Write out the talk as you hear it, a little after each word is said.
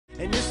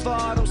for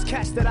all those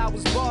cats that I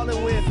was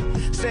ballin'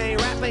 with. Saying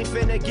rap ain't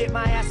finna get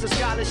my ass a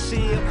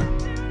scholarship.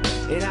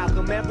 And how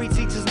come every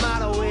teacher's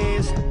motto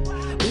is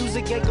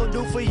music ain't gonna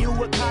do for you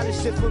what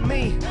college did for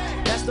me?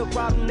 That's the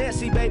problem there,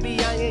 see baby,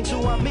 I ain't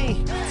you, I'm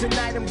me.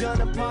 Tonight I'm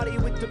gonna party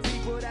with the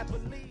people that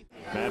believe.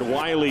 Matt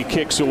Wiley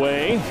kicks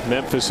away.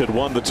 Memphis had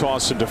won the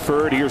toss and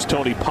deferred. Here's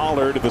Tony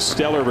Pollard, the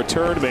stellar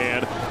return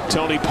man.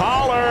 Tony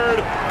Pollard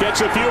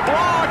gets a few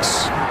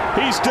blocks.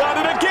 He's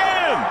done it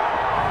again.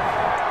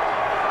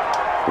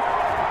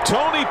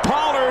 Tony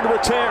Pollard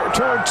returned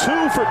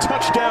 2 for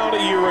touchdown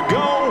a year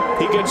ago.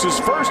 He gets his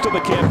first of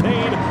the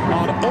campaign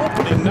on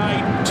opening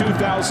night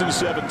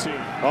 2017.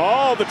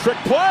 Oh, the trick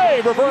play,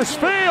 reverse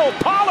field,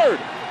 Pollard.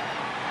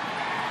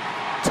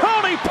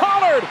 Tony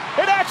Pollard,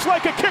 it acts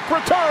like a kick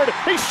return.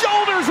 He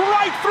shoulders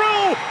right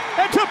through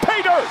and to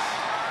pay dirt.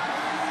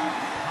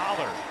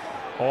 Pollard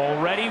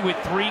already with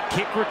 3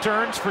 kick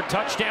returns for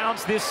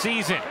touchdowns this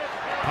season.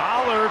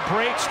 Pollard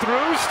breaks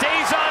through,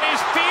 stays on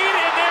his feet,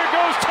 and there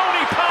goes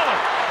Tony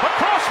Pollard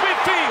across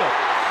midfield,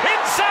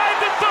 inside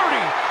the 30,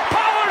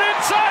 Pollard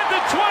inside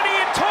the 20,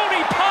 and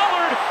Tony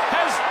Pollard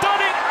has done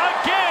it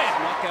again.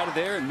 Walk out of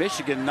there, and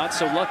Michigan not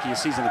so lucky a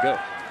season ago.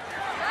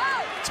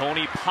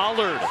 Tony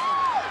Pollard.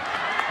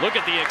 Look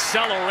at the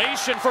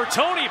acceleration for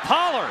Tony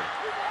Pollard.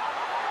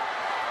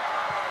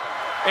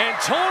 And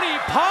Tony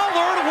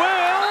Pollard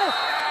will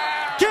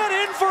get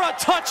in for a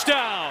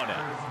touchdown.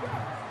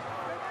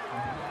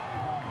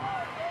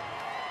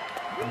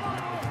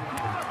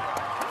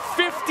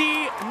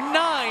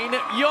 "59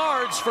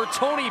 yards for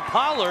Tony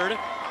Pollard.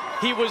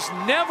 He was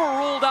never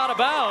ruled out of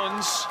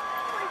bounds.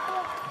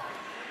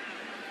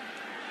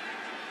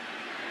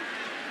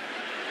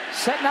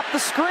 Setting up the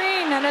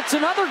screen, and it's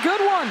another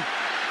good one.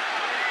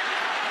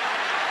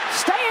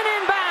 Staying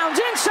in bounds,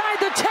 inside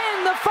the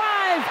 10, the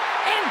 5,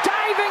 and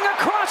diving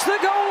across the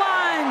goal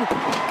line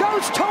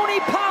goes Tony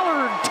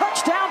Pollard.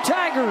 Touchdown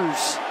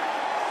Tigers.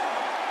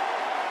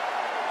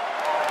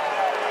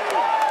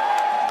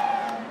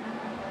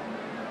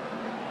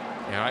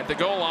 Yeah, at the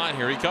goal line,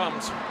 here he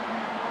comes.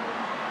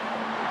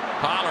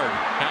 Pollard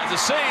has the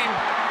seam.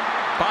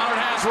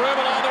 Pollard has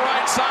Ribble on the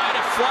right side,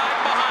 a flag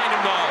behind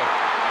him though.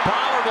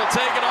 Pollard will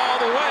take it all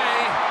the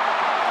way.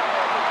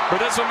 But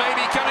this one may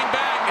be coming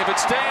back. If it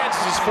stands,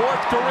 it's his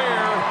 4th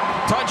career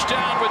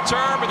touchdown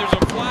return, but there's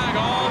a flag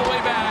all the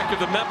way back to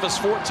the Memphis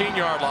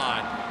 14-yard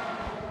line.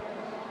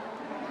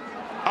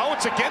 Oh,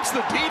 it's against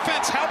the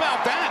defense. How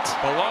about that?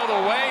 Below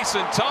the waist,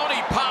 and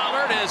Tony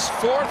Pollard, his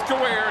 4th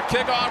career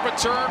kickoff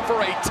return for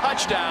a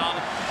touchdown.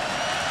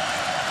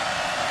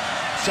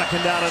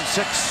 2nd down and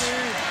 6.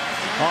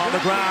 On the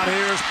ground,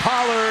 here's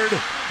Pollard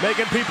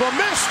making people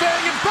miss,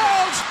 staying in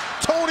bounds.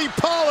 Tony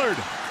Pollard.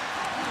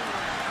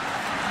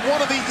 One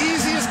of the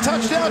easiest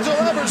touchdowns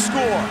he'll ever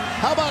score.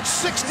 How about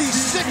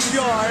 66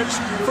 yards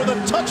for the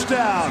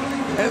touchdown?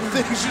 And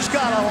things just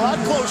got a lot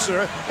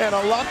closer and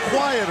a lot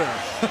quieter.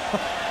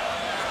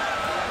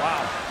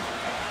 Wow.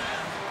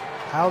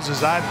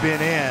 Houses I've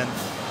been in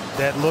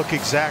that look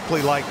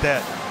exactly like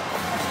that.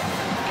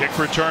 Kick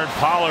return,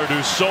 Pollard,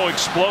 who's so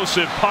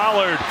explosive.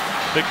 Pollard,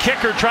 the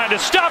kicker, trying to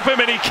stop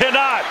him, and he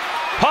cannot.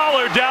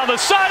 Pollard down the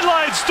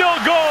sideline, still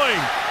going.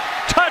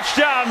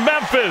 Touchdown,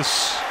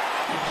 Memphis.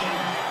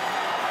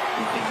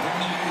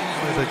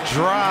 The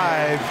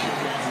drive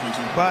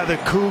by the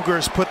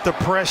Cougars put the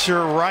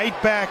pressure right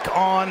back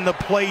on the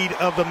plate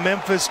of the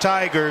Memphis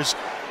Tigers.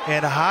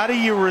 And how do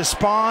you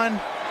respond?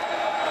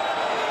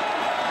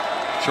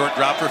 Short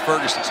drop for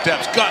Ferguson.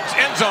 Steps, guns,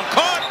 end zone,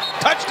 caught,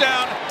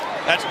 touchdown.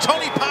 That's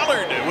Tony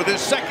Pollard with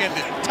his 2nd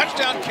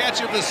touchdown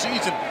catch of the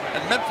season.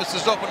 And Memphis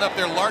has opened up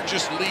their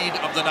largest lead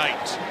of the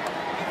night.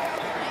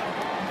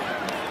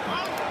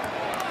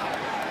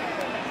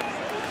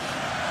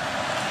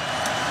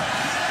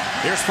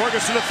 Here's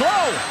Ferguson to throw.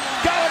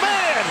 Got a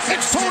man.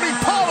 It's Tony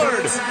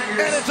Pollard.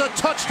 And it's a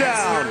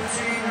touchdown.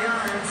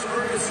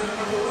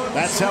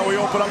 That's how we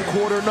open up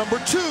quarter number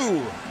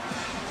 2.